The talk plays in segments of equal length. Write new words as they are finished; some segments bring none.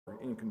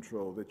in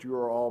control, that you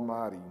are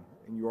almighty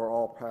and you are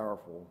all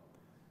powerful,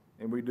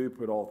 and we do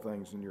put all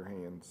things in your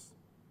hands.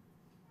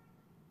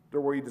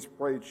 Lord, we just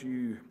pray that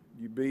you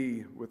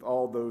be with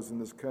all those in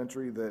this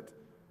country that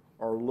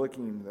are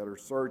looking, that are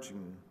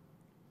searching,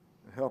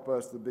 and help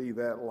us to be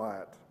that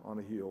light on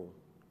a hill.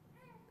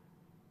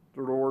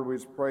 Dear Lord, we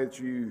just pray that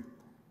you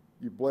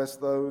bless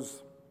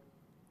those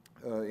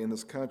in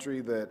this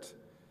country that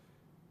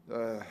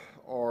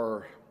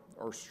are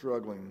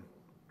struggling.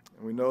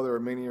 And we know there are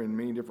many in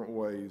many different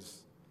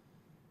ways.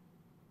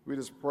 We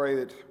just pray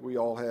that we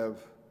all have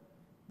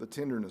the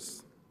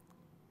tenderness,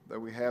 that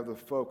we have the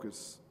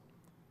focus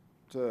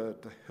to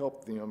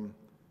help them.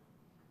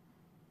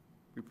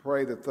 We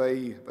pray that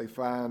they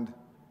find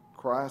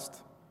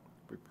Christ.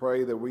 We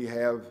pray that we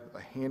have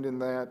a hand in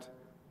that.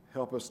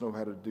 Help us know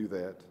how to do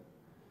that.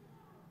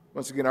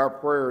 Once again, our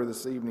prayer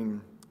this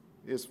evening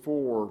is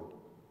for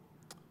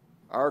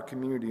our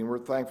community, and we're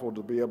thankful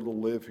to be able to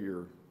live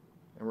here,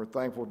 and we're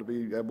thankful to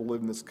be able to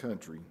live in this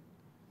country.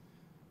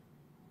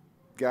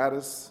 Guide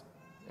us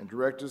and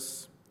direct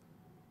us.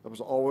 Help us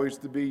always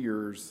to be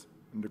yours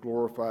and to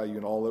glorify you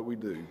in all that we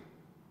do.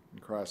 In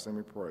Christ's name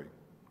we pray.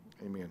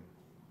 Amen.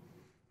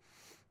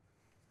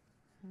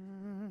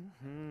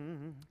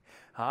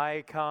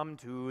 I come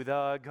to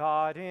the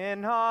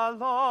garden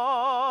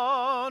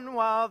alone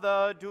while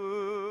the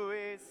dew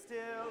is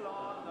still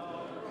on the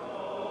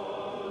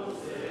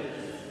roses,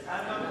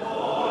 and the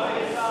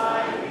voice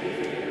I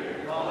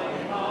hear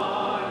calling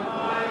on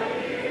my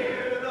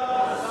ear,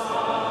 the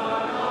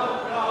Son of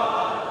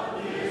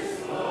God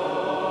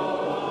discloses,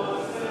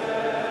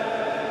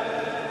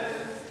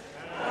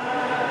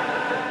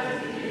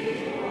 and he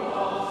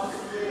walks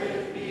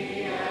with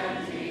me and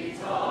he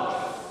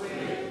talks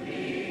with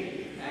me,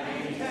 and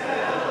he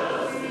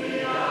tells me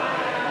I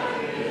am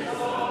his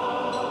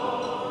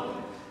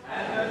own,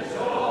 and the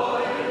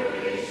joy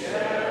we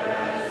share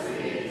as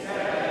we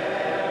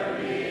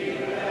tarry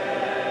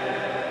there,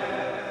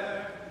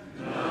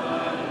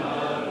 none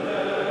other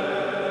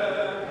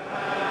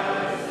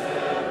has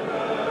ever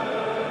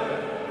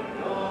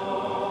known.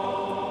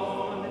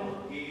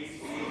 He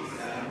speaks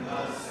and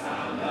the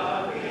sound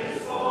of his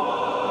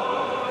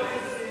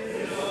voice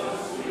is so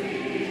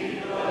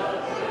sweet, the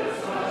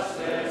birds hush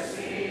their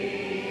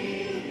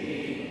singing,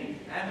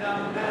 and the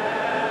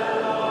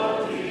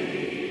melody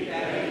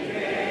that he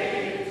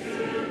gave to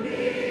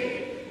me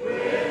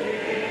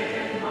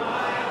within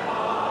my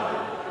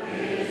heart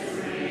is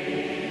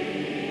ringing.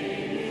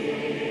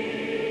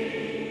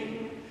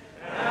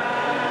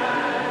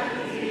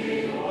 And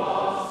he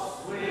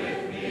walks with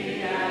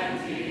me and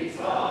he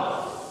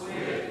talks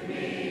with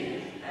me,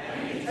 and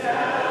he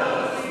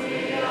tells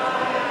me I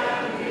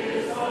am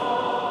his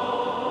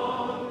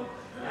own,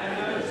 and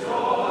the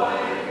joy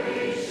we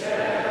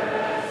share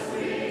as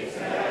we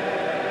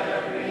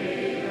tarry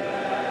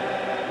there,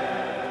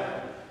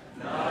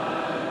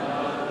 none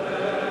other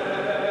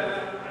has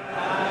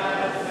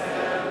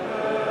ever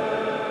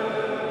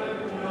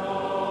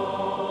known.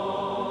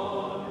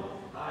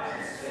 I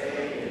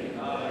stay in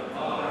the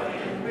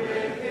garden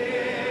with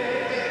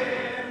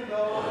him,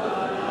 though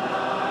the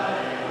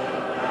night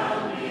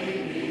around me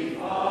be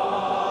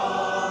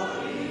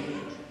falling,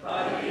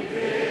 but he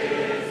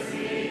bids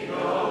me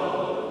go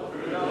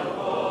through the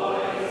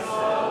voice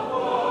of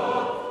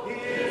woe.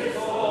 His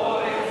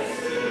voice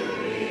to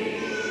me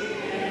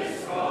is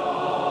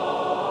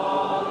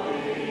calling,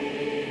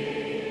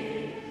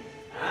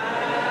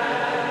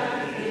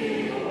 and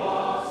he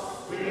walks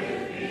with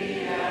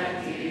me and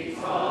he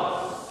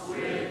talks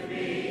with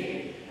me,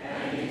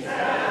 and he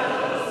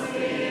tells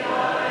me I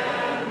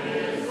am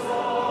his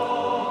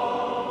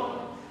own,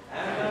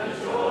 and the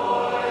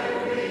joy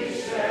we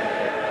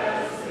share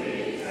as we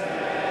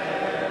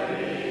tarry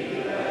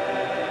there,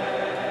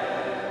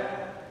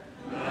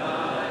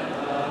 none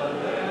other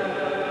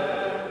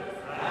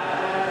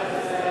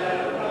has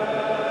ever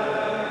known.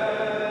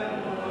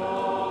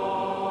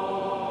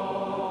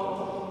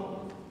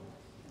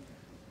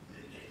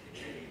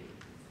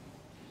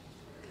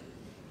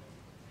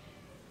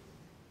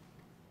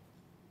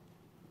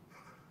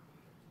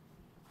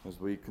 As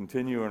we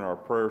continue in our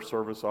prayer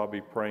service, I'll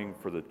be praying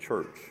for the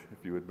church.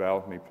 If you would bow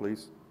with me,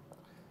 please.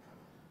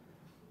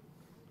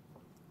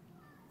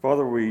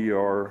 Father, we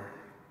are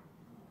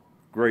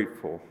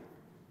grateful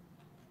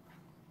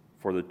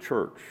for the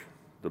church,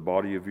 the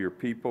body of your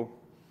people.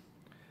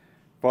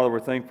 Father, we're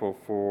thankful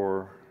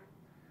for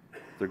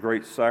the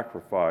great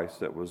sacrifice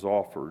that was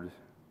offered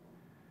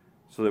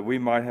so that we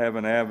might have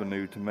an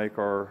avenue to make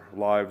our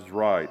lives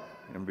right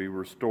and be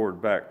restored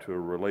back to a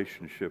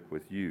relationship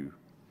with you.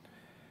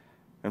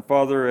 And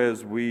Father,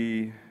 as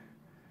we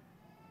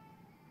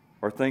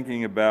are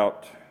thinking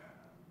about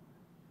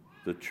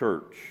the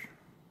church,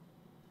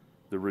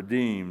 the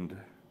redeemed,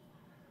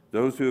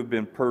 those who have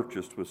been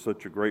purchased with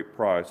such a great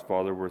price,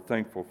 Father, we're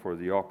thankful for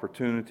the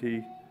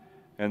opportunity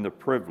and the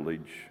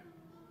privilege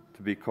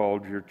to be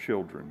called your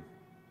children.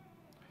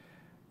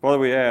 Father,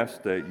 we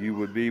ask that you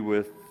would be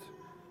with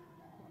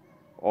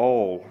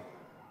all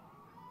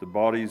the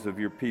bodies of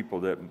your people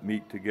that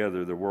meet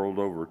together the world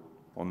over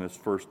on this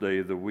first day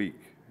of the week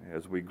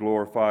as we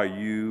glorify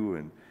you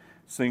and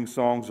sing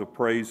songs of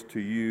praise to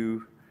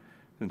you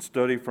and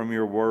study from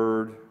your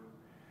word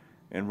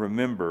and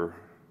remember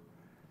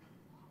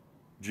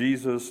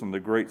Jesus and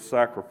the great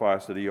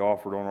sacrifice that he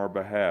offered on our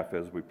behalf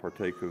as we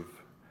partake of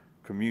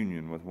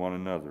communion with one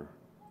another.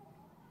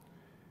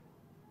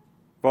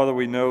 Father,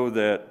 we know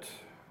that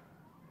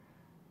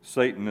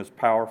Satan is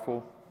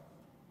powerful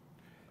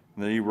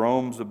and that he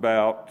roams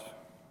about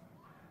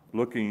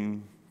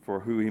looking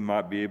for who he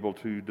might be able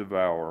to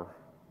devour.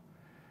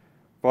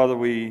 Father,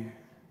 we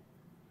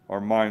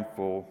are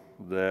mindful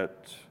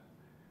that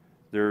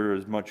there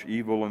is much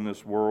evil in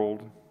this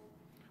world.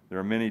 There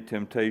are many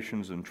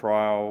temptations and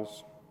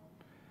trials.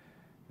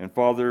 And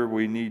Father,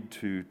 we need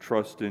to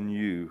trust in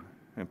you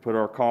and put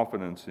our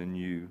confidence in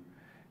you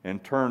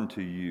and turn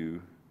to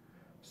you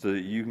so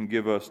that you can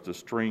give us the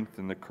strength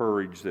and the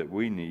courage that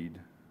we need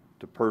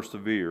to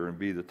persevere and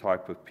be the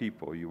type of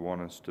people you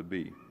want us to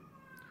be.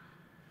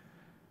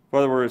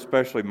 Father, we're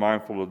especially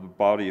mindful of the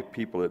body of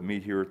people that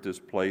meet here at this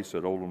place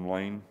at Oldham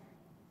Lane.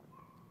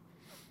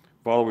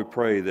 Father, we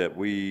pray that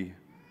we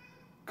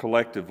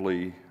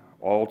collectively,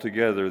 all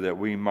together, that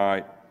we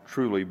might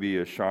truly be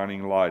a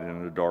shining light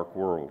in a dark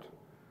world.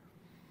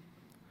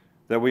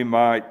 That we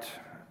might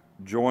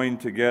join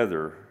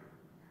together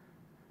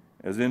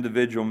as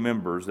individual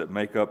members that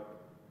make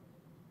up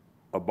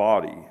a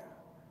body,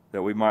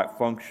 that we might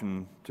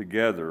function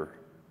together,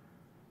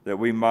 that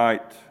we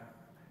might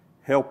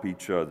help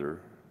each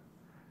other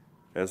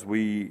as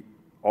we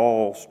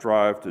all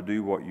strive to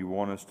do what you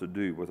want us to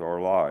do with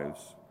our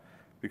lives.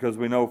 Because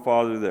we know,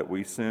 Father, that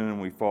we sin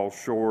and we fall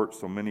short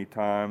so many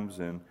times,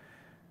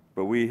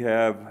 but we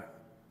have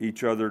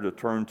each other to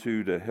turn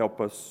to help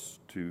us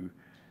to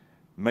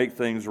make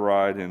things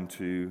right and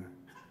to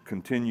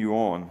continue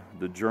on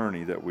the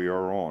journey that we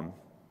are on.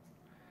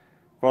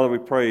 Father, we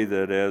pray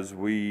that as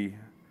we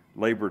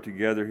labor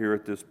together here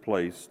at this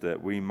place,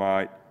 that we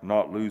might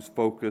not lose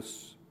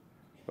focus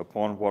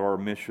upon what our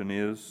mission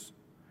is,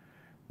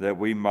 that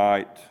we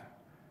might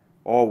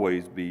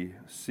always be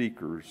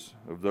seekers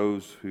of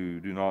those who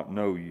do not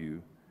know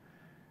you,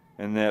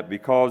 and that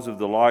because of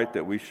the light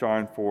that we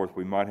shine forth,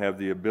 we might have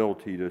the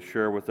ability to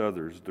share with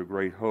others the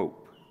great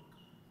hope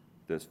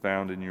that's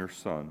found in your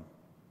Son.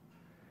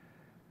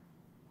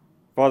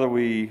 Father,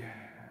 we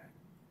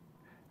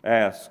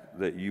ask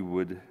that you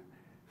would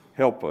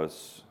help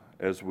us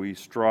as we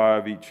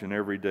strive each and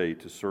every day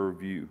to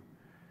serve you,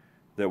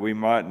 that we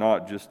might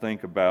not just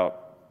think about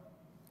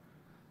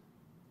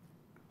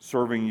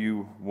serving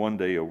you one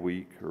day a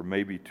week or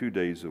maybe 2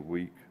 days a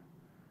week,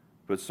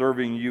 but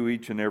serving you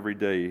each and every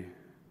day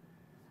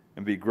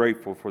and be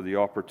grateful for the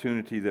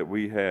opportunity that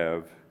we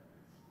have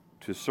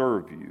to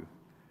serve you.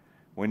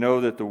 We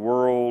know that the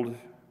world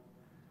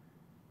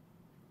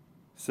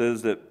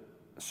says that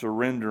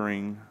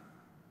surrendering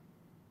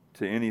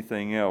to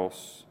anything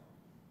else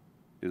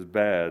is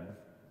bad,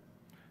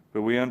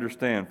 but we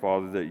understand,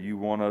 Father, that you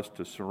want us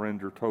to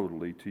surrender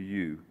totally to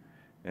you,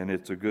 and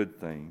it's a good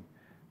thing,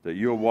 that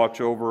you'll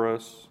watch over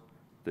us,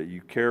 that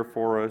you care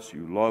for us,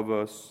 you love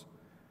us,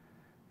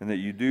 and that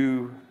you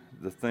do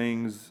the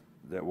things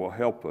that will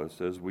help us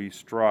as we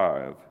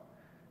strive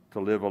to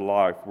live a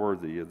life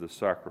worthy of the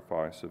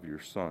sacrifice of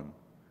your Son.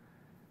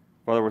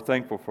 Father, we're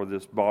thankful for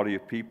this body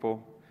of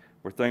people.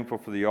 We're thankful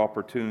for the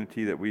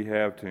opportunity that we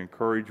have to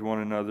encourage one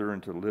another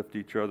and to lift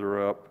each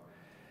other up.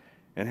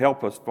 And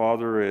help us,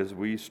 Father, as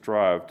we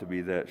strive to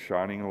be that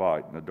shining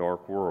light in a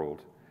dark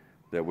world,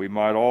 that we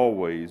might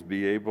always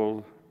be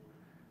able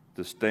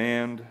to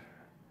stand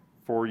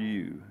for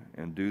you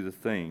and do the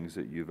things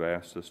that you've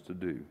asked us to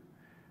do.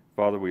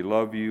 Father, we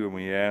love you, and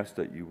we ask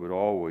that you would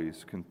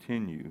always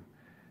continue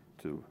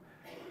to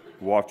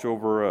watch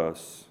over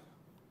us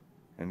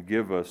and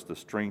give us the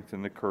strength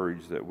and the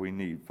courage that we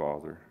need,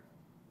 Father.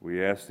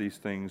 We ask these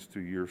things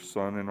through your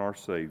Son and our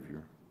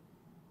Savior.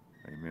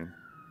 Amen.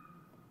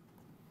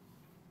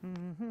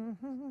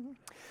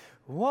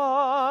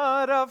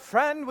 What a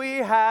friend we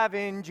have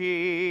in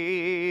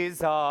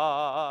Jesus.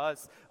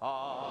 All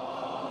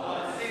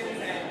our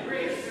sins and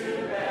griefs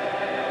to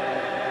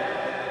bear.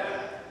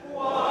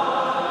 What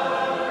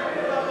a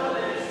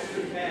privilege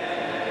to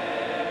carry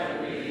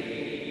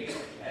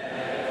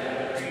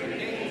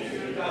everything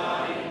to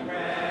God in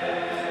prayer.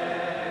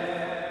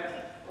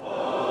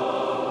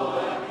 Oh,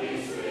 what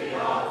peace we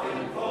often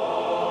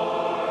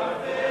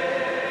forfeit.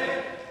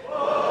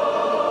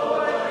 Oh,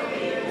 what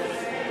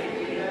needless pain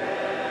we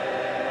bear.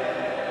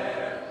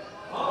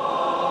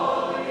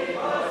 All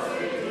because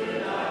we do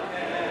not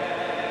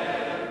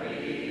carry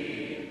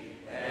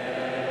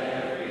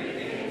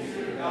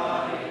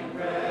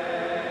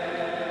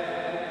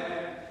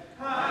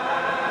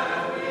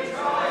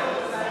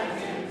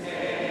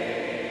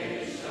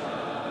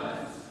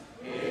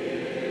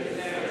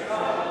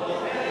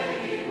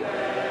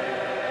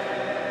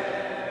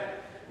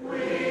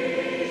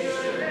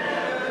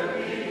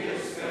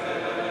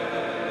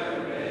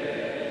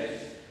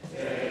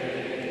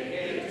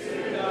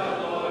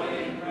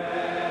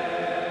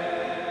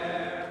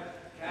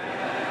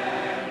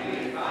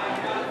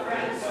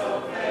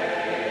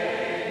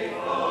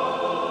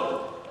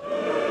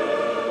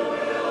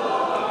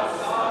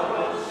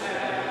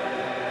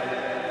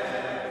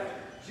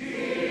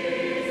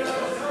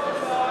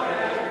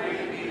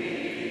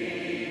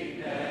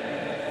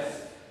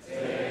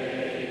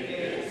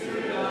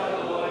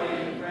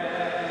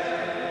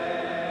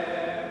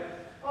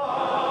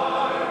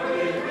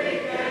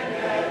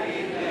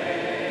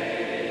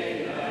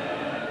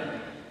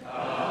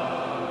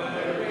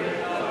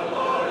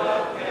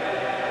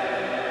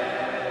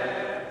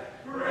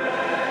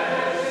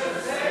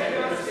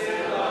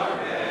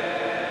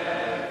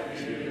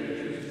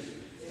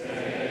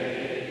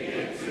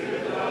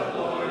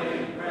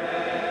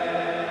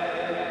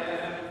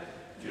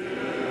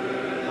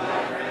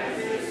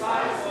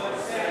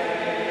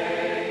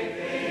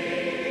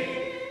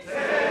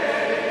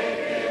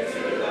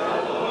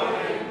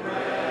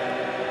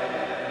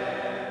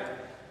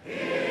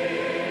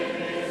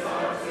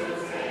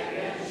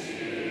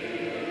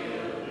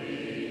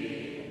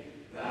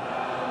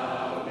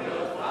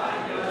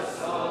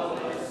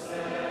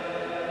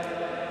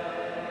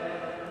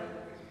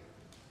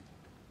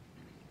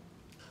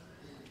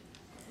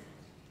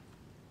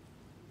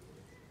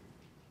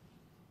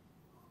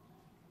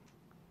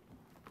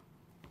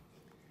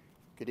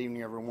Good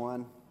evening,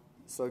 everyone.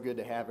 So good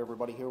to have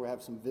everybody here. We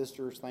have some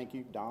visitors. Thank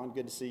you. Don,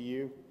 good to see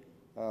you.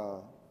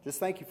 Just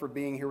thank you for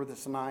being here with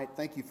us tonight.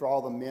 Thank you for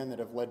all the men that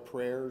have led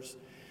prayers,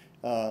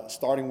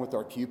 starting with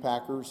our Q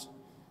Packers.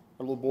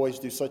 Our little boys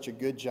do such a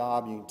good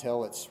job. You can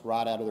tell it's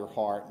right out of their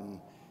heart.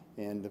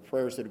 And the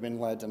prayers that have been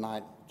led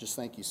tonight, just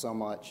thank you so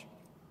much.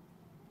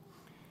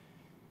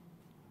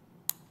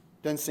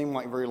 Doesn't seem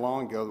like very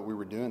long ago that we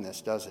were doing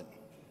this, does it?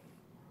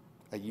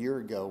 A year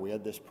ago, we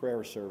had this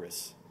prayer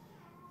service.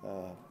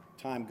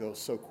 Time goes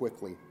so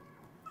quickly.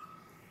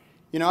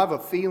 You know, I have a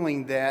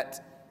feeling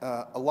that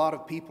a lot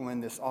of people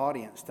in this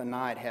audience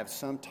tonight have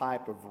some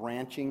type of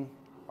ranching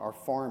or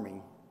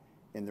farming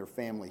in their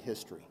family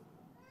history.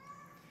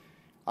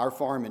 Our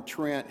farm in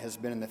Trent has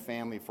been in the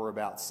family for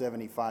about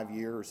 75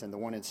 years, and the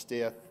one in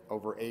Stith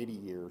over 80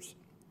 years.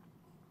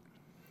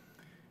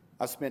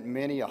 I've spent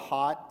many a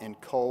hot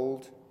and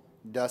cold,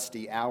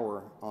 dusty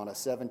hour on a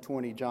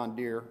 720 John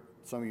Deere,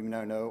 some of you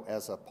know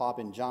as a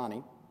Poppin'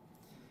 Johnny,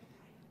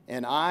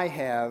 and I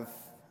have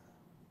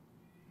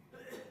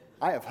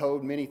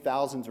hoed many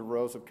thousands of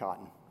rows of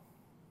cotton.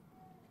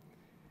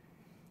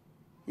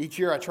 Each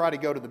year I try to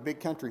go to the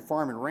Big Country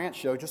Farm and Ranch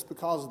Show just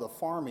because of the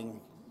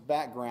farming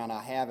background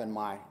I have in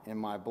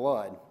my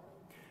blood.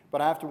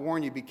 But I have to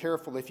warn you, be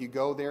careful if you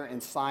go there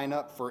and sign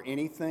up for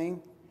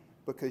anything,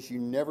 because you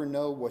never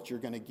know what you're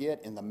going to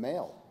get in the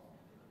mail.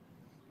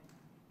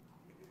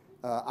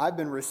 I've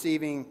been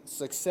receiving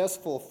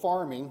successful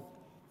farming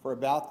for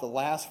about the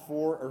last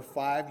 4 or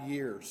 5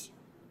 years.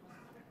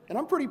 And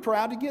I'm pretty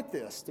proud to get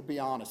this, to be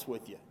honest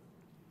with you.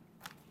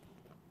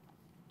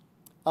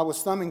 I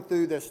was thumbing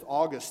through this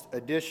August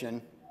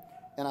edition,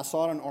 and I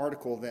saw an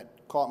article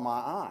that caught my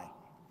eye.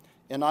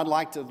 And I'd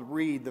like to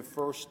read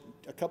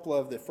a couple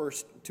of the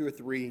first 2 or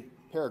 3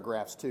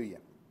 paragraphs to you.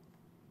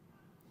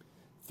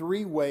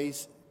 3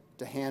 ways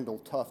to handle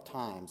tough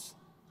times.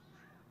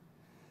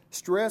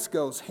 Stress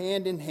goes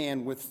hand in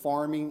hand with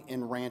farming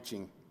and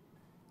ranching.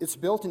 It's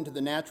built into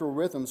the natural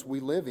rhythms we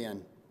live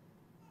in.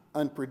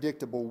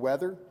 Unpredictable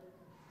weather,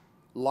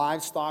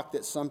 livestock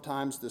that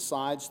sometimes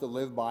decides to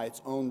live by its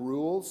own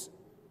rules,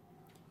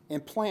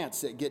 and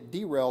plants that get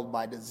derailed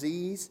by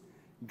disease,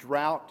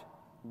 drought,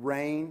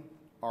 rain,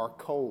 or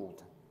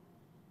cold.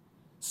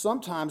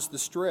 Sometimes the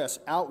stress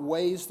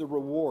outweighs the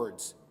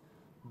rewards,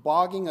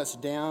 bogging us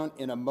down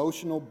in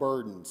emotional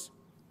burdens.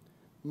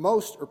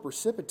 Most are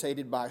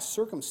precipitated by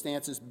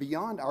circumstances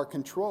beyond our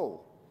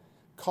control,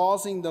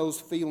 causing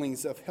those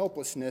feelings of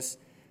helplessness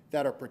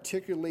that are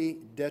particularly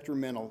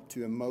detrimental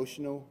to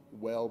emotional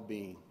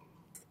well-being.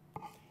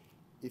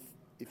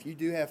 If you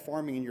do have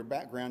farming in your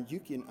background,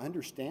 you can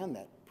understand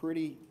that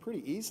pretty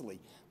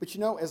easily. But you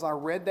know, as I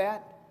read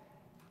that,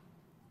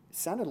 it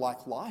sounded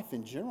like life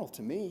in general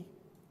to me,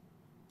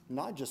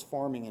 not just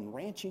farming and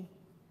ranching.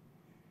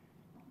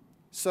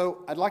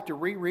 So I'd like to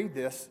reread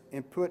this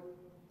and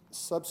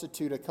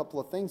substitute a couple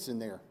of things in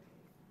there.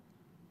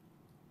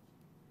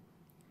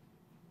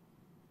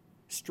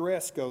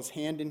 Stress goes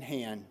hand in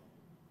hand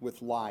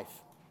with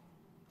life.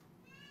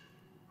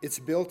 It's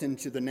built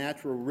into the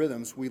natural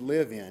rhythms we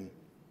live in.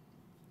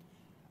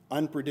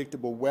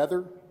 Unpredictable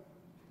weather,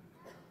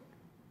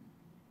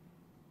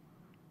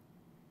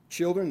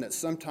 children that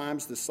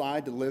sometimes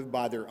decide to live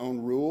by their own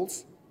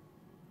rules,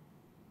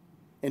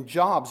 and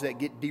jobs that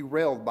get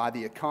derailed by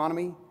the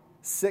economy,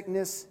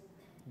 sickness,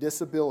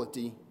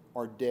 disability,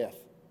 or death.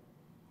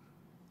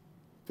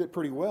 Fit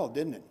pretty well,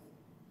 didn't it?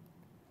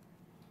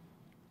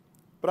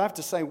 But I have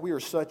to say, we are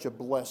such a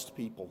blessed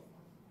people,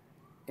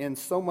 and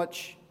so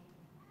much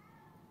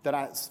that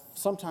I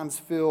sometimes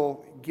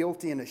feel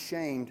guilty and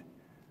ashamed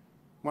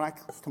when I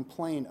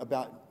complain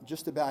about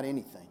just about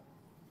anything.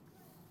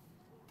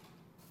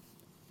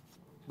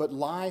 But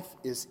life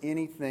is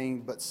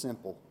anything but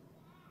simple.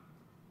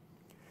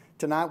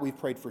 Tonight we've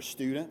prayed for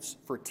students,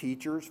 for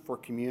teachers, for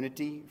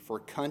community, for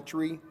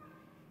country,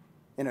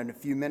 and in a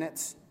few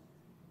minutes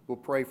we'll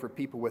pray for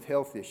people with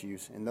health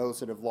issues and those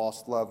that have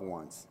lost loved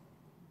ones.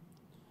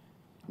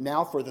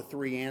 Now for the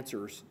 3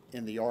 answers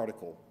in the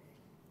article.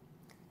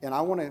 And I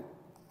want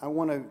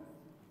to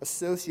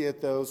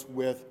associate those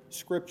with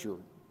Scripture,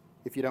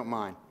 if you don't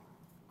mind.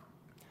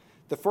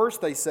 The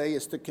first, they say,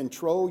 is to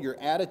control your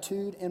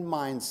attitude and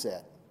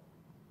mindset.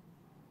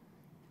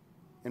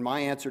 And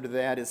my answer to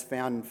that is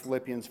found in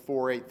Philippians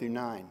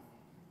 4:8-9.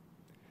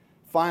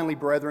 Finally,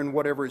 brethren,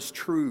 whatever is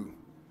true,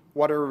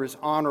 whatever is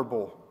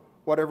honorable,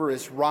 whatever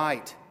is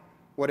right,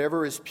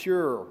 whatever is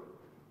pure,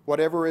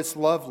 whatever is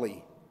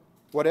lovely,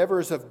 whatever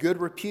is of good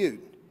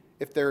repute,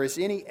 if there is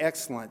any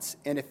excellence,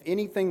 and if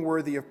anything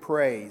worthy of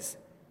praise,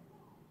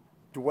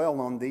 dwell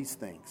on these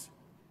things.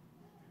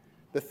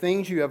 The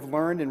things you have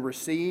learned and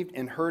received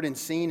and heard and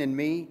seen in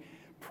me,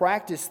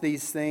 practice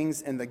these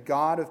things, and the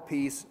God of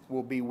peace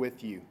will be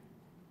with you.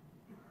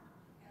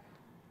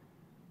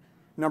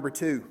 Number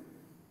 2,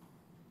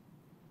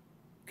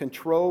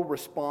 control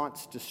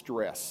response to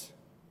stress.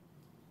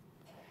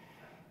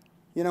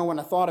 You know, when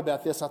I thought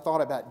about this, I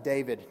thought about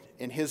David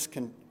and his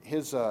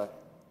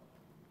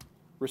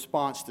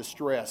response to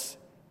stress.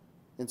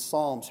 In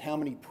Psalms, how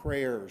many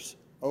prayers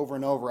over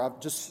and over. I've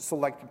just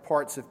selected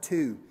parts of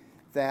two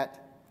that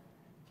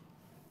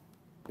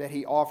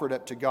he offered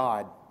up to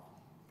God.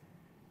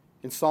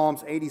 In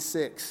Psalms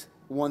 86,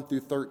 1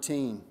 through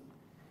 13.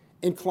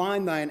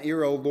 Incline thine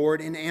ear, O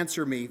Lord, and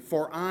answer me,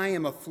 for I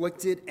am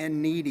afflicted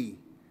and needy.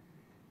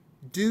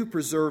 Do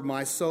preserve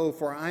my soul,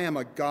 for I am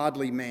a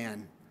godly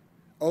man.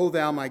 O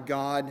thou my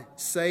God,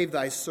 save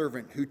thy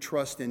servant who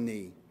trusts in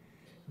thee.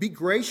 Be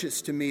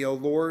gracious to me, O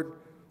Lord,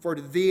 for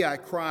to thee I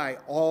cry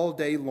all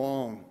day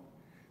long.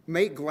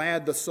 Make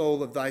glad the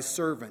soul of thy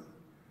servant.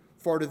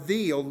 For to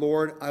thee, O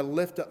Lord, I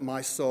lift up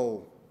my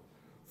soul.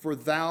 For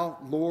thou,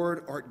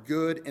 Lord, art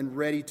good and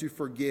ready to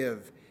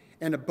forgive,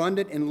 and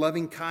abundant in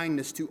loving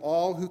kindness to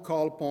all who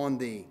call upon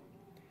thee.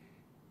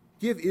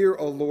 Give ear,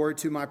 O Lord,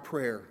 to my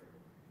prayer,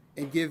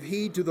 and give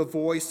heed to the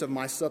voice of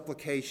my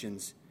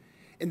supplications.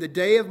 In the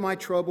day of my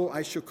trouble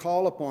I shall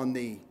call upon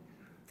thee,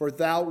 for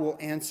thou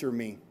wilt answer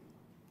me.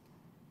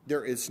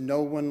 There is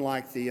no one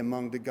like thee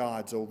among the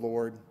gods, O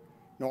Lord,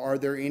 nor are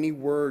there any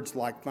words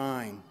like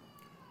thine.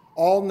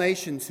 All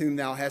nations whom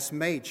thou hast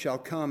made shall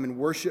come and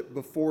worship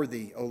before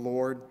thee, O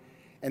Lord,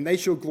 and they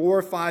shall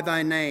glorify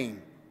thy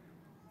name.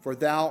 For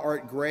thou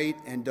art great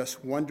and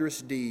dost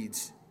wondrous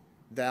deeds.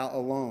 Thou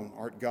alone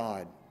art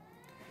God.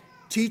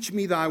 Teach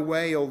me thy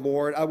way, O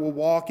Lord. I will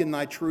walk in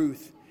thy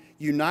truth.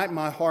 Unite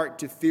my heart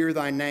to fear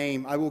thy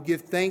name. I will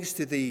give thanks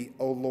to thee,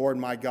 O Lord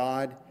my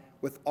God,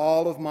 with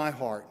all of my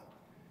heart,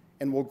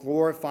 and will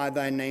glorify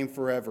thy name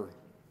forever.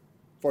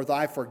 For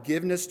thy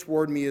forgiveness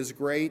toward me is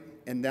great,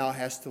 and thou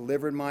hast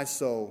delivered my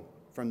soul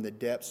from the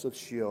depths of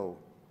Sheol.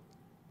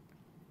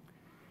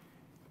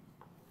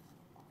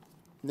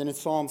 And then in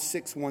Psalm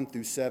 6, 1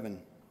 through 7.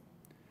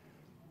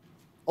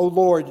 O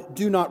Lord,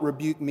 do not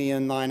rebuke me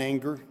in thine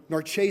anger,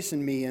 nor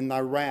chasten me in thy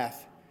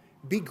wrath.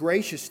 Be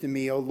gracious to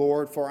me, O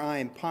Lord, for I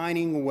am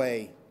pining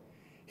away.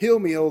 Heal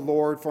me, O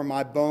Lord, for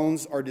my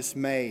bones are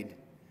dismayed,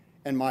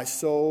 and my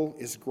soul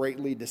is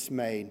greatly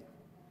dismayed.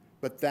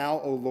 But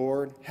thou, O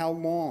Lord, how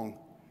long?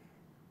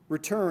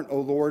 Return, O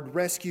Lord,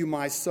 rescue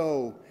my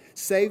soul.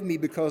 Save me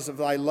because of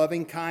thy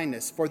loving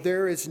kindness, for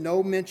there is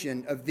no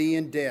mention of thee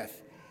in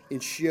death, in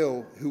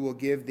Sheol who will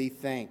give thee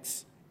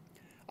thanks.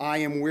 I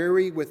am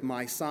weary with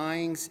my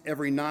sighings.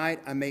 Every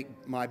night I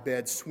make my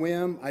bed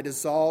swim. I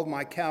dissolve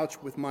my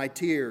couch with my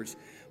tears.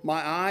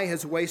 My eye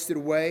has wasted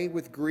away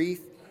with grief.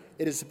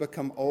 It has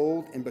become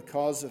old, and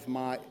because of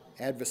my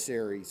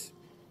adversaries.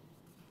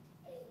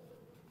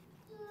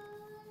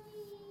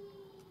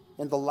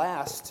 And the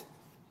last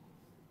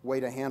way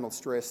to handle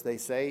stress, they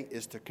say,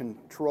 is to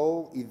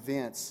control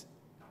events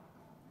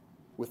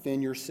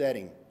within your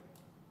setting.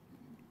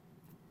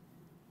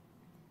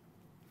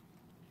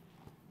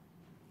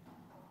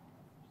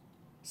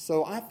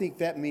 So I think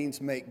that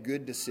means make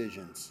good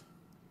decisions.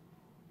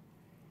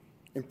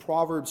 In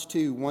Proverbs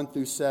 2, 1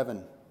 through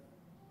 7,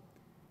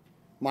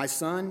 my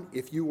son,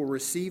 if you will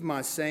receive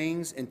my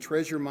sayings and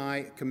treasure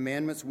my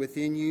commandments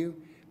within you,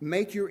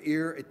 make your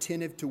ear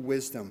attentive to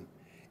wisdom.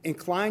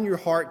 Incline your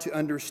heart to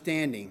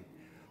understanding.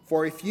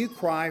 For if you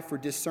cry for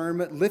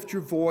discernment, lift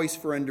your voice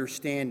for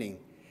understanding.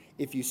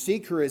 If you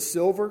seek her as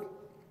silver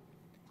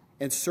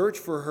and search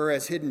for her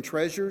as hidden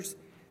treasures,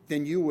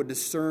 then you will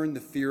discern the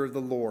fear of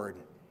the Lord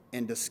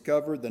and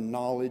discover the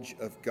knowledge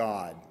of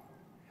God.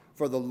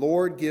 For the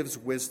Lord gives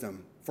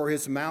wisdom. From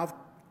his mouth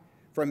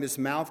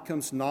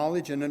comes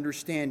knowledge and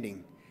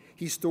understanding.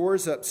 He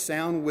stores up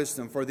sound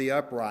wisdom for the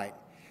upright.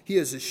 He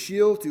is a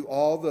shield to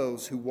all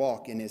those who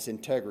walk in his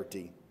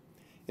integrity.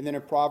 And then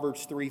in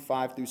Proverbs 3,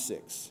 5 through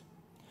 6.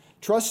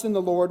 Trust in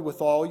the Lord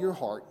with all your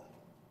heart,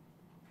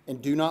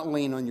 and do not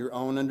lean on your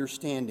own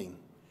understanding.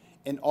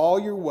 In all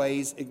your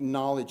ways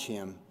acknowledge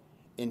him,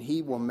 and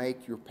he will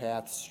make your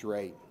path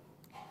straight.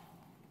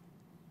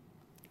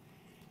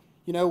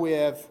 You know, we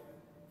have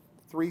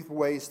 3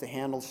 ways to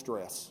handle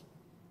stress: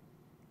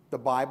 the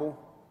Bible,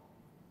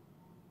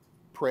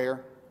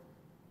 prayer,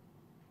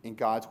 and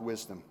God's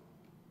wisdom.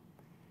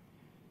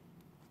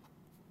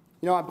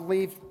 You know, I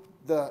believe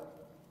the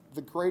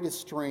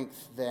greatest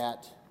strength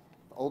that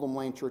the Oldham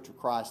Lane Church of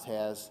Christ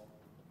has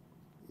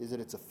is that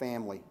it's a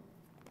family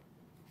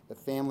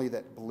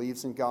that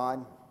believes in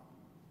God,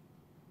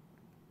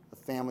 a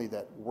family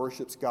that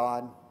worships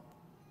God,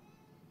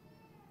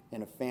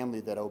 and a family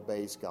that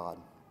obeys God.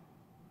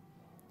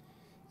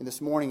 And this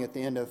morning at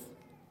the end of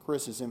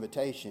Chris's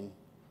invitation,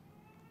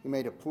 he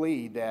made a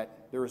plea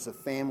that there is a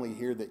family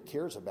here that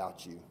cares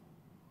about you.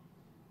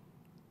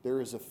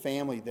 There is a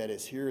family that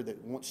is here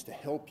that wants to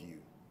help you.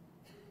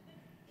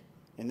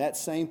 And that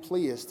same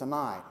plea is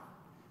tonight.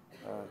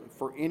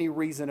 For any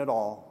reason at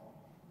all,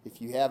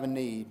 if you have a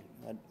need,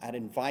 I'd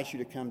invite you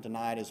to come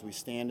tonight as we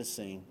stand to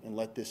sing and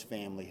let this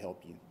family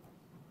help you.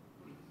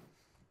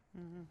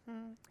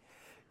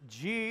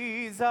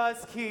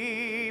 Jesus,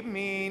 keep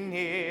me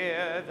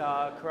near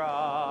the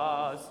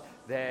cross,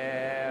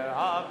 there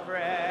a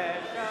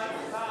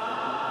precious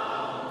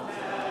fountain,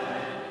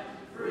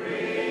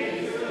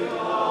 free to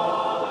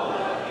all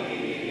the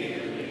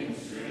healing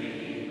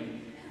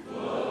stream,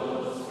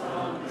 flows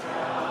from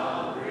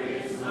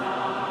Calvary's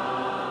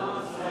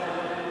mountain.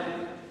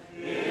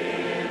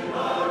 In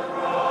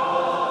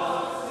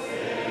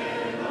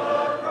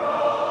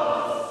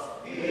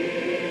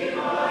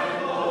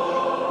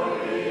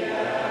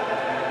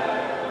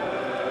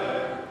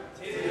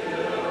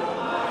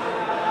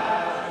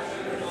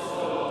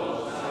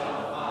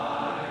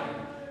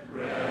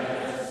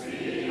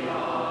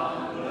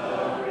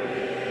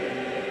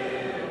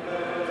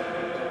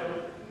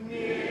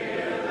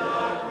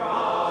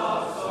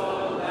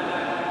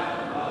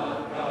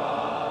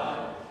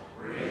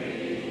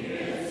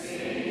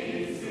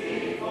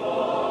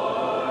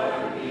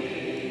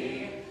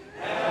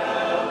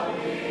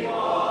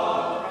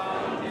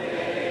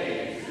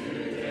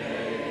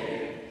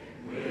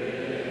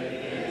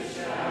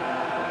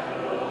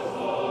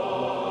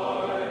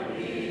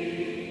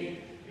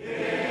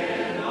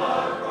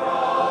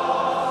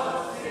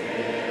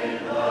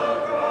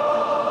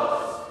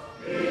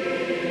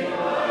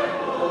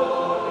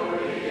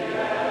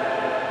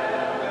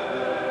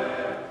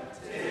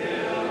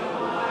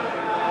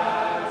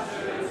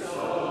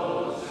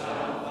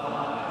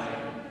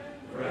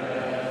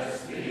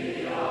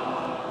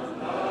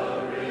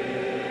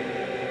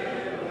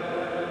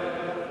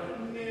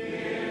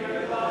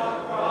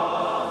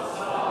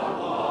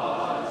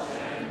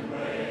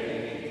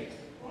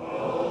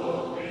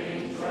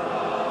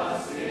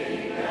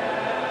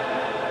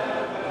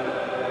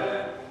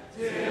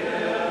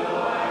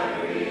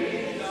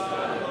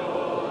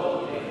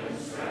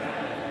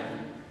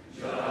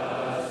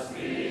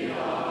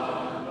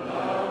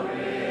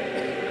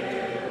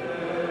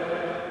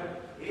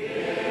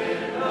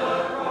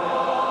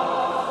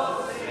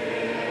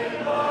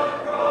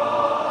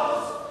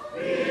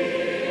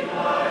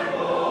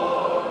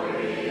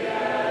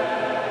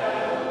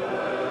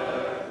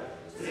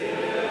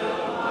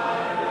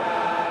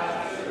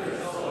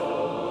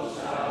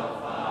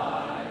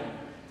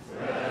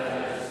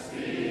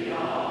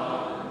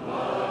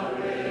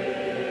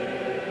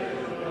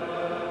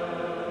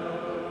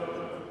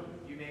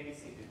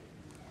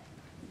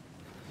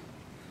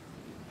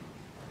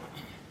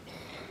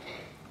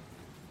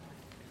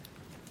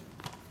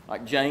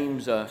Like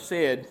James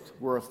said,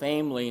 we're a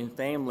family, and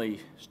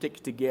family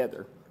sticks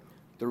together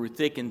through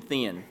thick and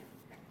thin.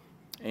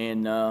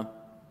 And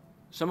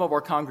some of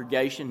our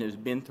congregation has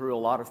been through a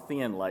lot of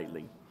thin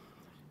lately.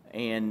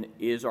 And it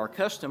is our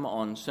custom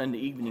on Sunday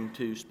evening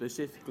to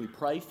specifically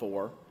pray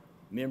for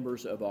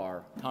members of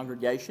our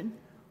congregation,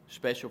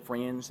 special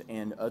friends,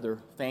 and other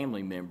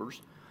family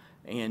members.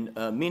 And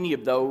many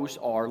of those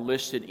are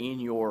listed in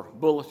your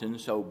bulletin,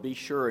 so be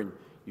sure and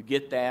you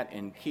get that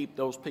and keep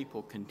those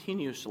people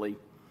continuously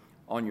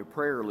on your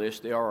prayer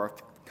list. There are a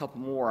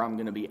couple more I'm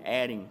going to be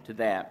adding to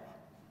that.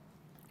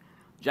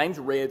 James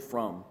read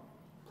from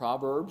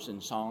Proverbs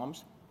and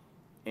Psalms,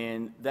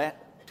 and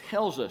that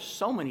tells us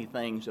so many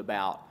things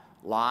about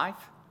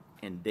life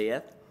and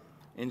death.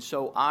 And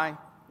so I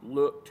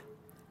looked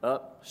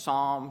up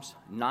Psalms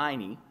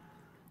 90,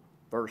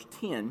 verse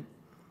 10,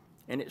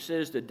 and it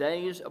says, "The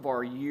days of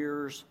our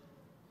years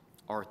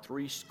are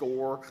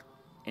 80.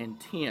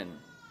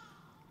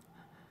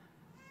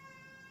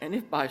 And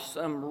if by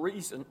some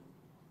reason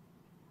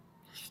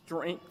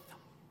strength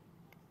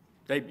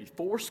they be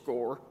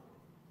 80,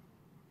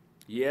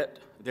 yet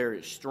there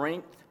is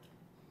strength,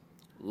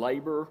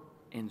 labor,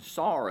 and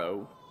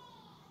sorrow,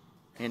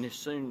 and is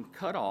soon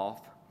cut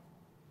off,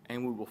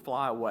 and we will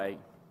fly away."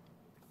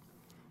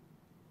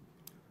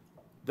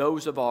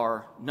 Those of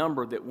our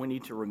number that we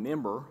need to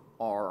remember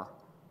are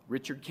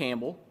Richard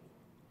Campbell,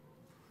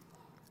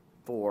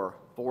 for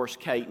Forrest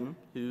Caton,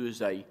 who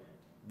is a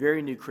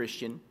very new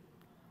Christian,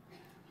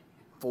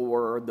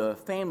 for the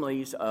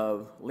families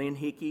of Lynn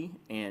Hickey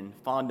and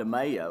Fonda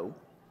Mayo,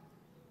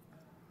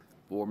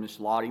 for Miss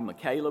Lottie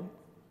McCaleb,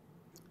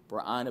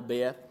 for Ina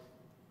Beth,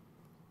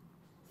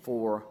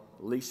 for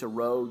Lisa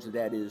Rhodes,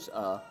 that is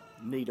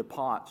Nita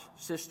Potts'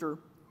 sister,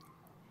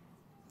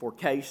 for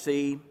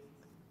KC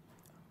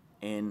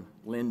and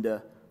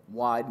Linda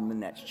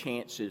Weidman, that's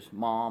Chance's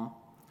mom.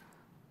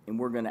 And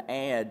we're going to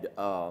add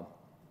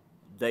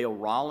Dale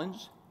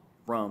Rollins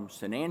from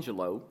San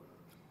Angelo,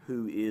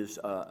 who is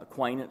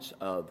acquaintance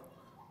of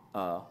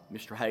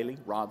Mr. Haley,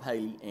 Rob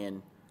Haley,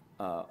 and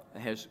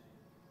has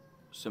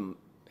some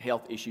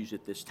health issues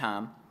at this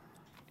time.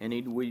 And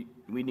we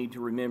need to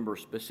remember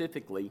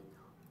specifically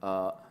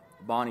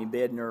Bonnie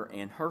Bednar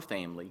and her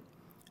family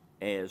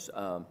as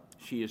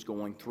she is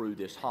going through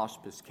this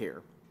hospice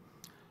care.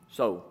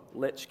 So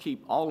let's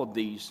keep all of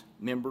these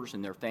members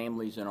and their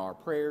families in our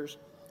prayers,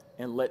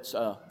 and let's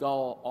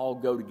all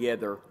go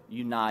together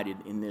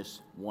united in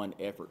this one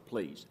effort,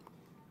 please.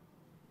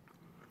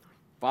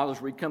 Father,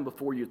 as we come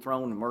before your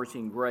throne of mercy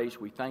and grace,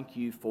 we thank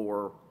you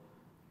for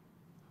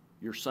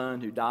your Son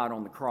who died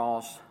on the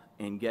cross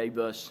and gave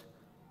us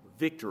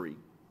victory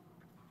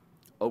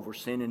over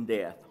sin and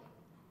death.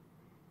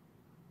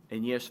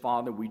 And yes,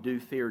 Father, we do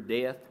fear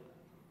death.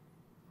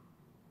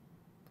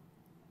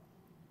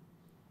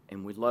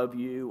 And we love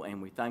you,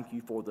 and we thank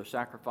you for the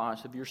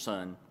sacrifice of your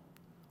Son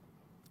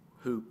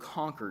who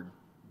conquered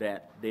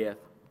that death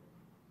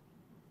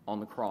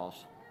on the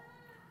cross.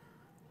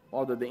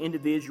 Father, the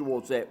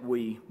individuals that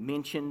we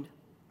mentioned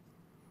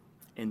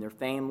and their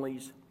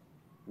families,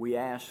 we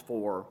ask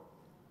for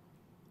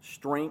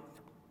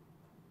strength.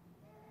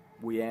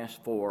 We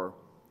ask for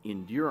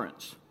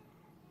endurance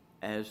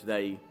as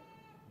they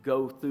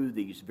go through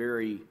these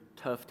very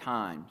tough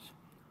times,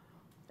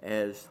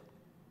 as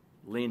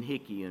Lynn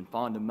Hickey and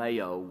Fonda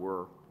Mayo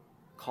were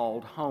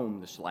called home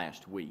this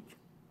last week.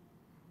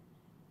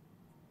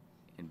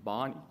 And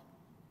Bonnie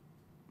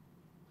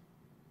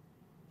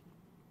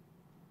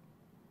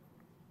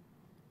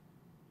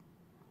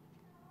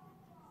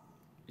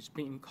is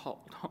being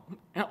called home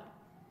now.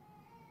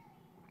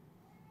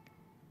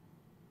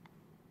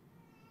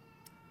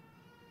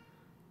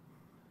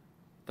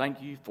 Thank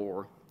you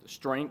for the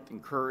strength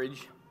and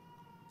courage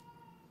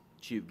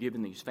that you've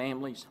given these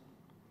families.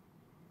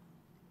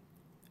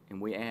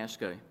 And we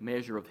ask a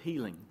measure of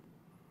healing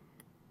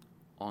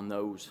on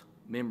those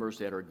members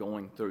that are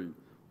going through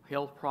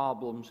health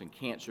problems and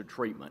cancer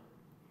treatment.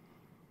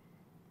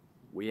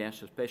 We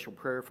ask a special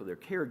prayer for their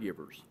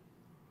caregivers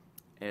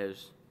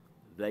as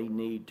they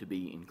need to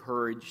be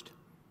encouraged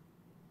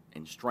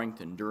and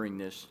strengthened during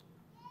this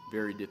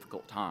very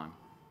difficult time.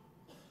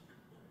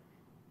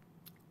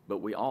 But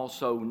we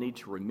also need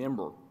to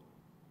remember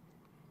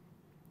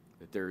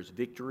that there is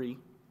victory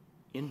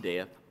in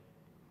death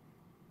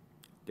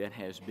that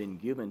has been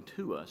given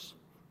to us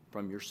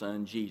from your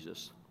Son,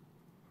 Jesus.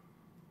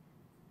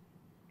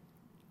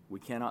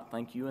 We cannot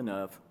thank you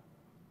enough.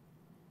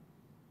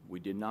 We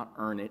did not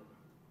earn it.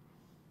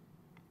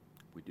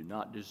 We do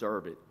not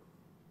deserve it.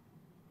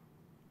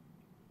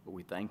 But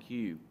we thank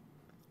you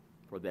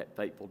for that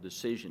fateful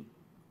decision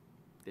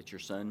that your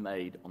Son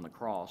made on the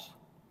cross,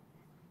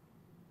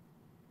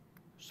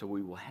 so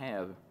we will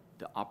have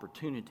the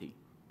opportunity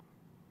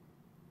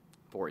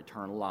for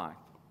eternal life.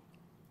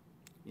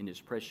 In his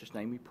precious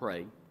name we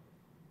pray.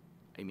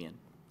 Amen.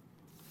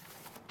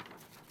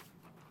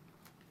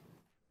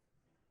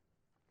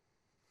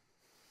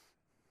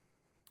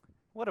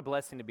 What a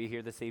blessing to be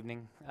here this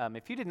evening.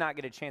 If you did not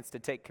get a chance to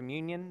take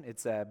communion,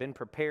 it's been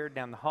prepared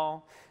down the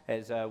hall.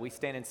 As we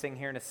stand and sing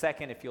here in a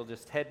second, if you'll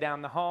just head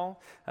down the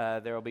hall,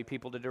 there will be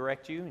people to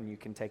direct you, and you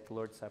can take the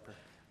Lord's Supper.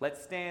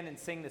 Let's stand and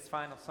sing this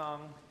final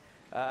song.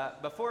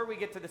 Before we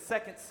get to the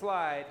second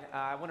slide,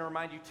 I want to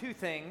remind you two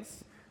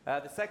things.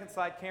 The second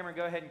slide, Cameron,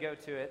 go ahead and go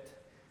to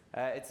it.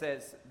 It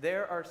says,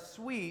 "There are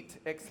sweet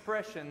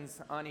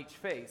expressions on each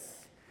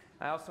face."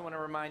 I also want to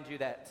remind you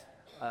that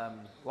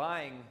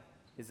lying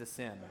is a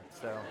sin.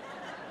 So,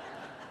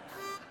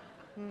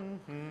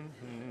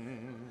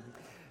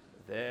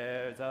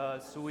 there's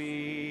a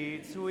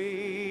sweet,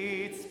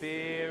 sweet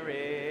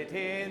spirit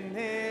in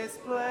this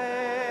place,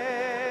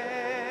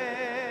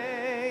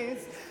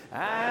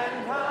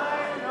 and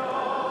I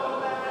know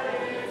that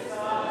it's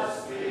the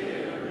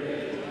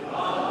Spirit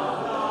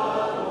of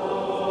the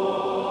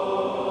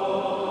Lord.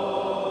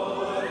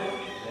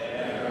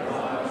 There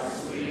are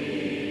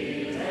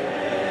sweet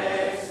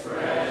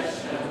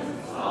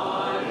expressions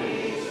on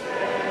each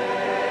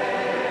face,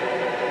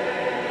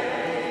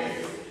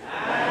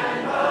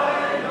 and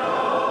I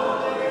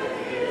know they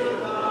feel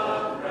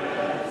the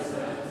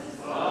presence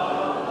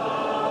of the Lord.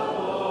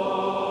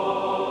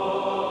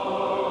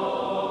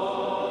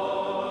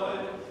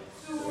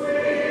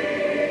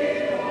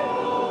 Sweet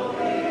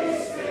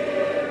Holy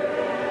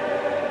Spirit,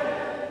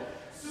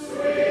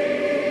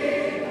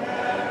 sweet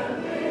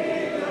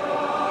heavenly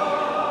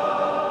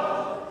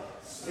dove,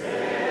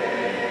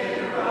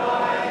 stay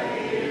right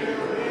here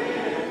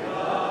with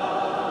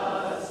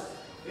us,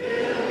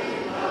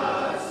 filling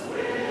us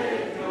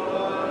with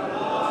your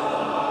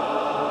love.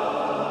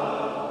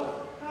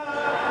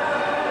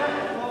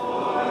 And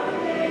for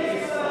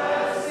these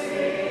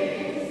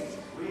blessings,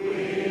 we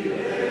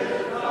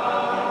lift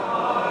our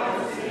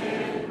hearts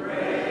in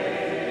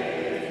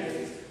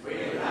praise.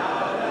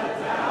 Without a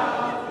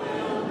doubt,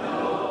 we'll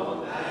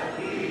know that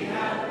we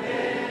have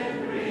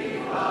been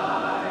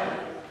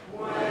revived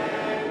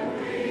when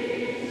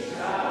we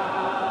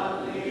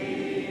shall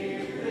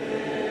leave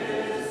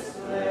this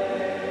place.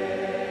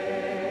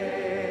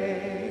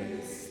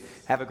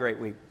 Have a great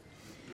week.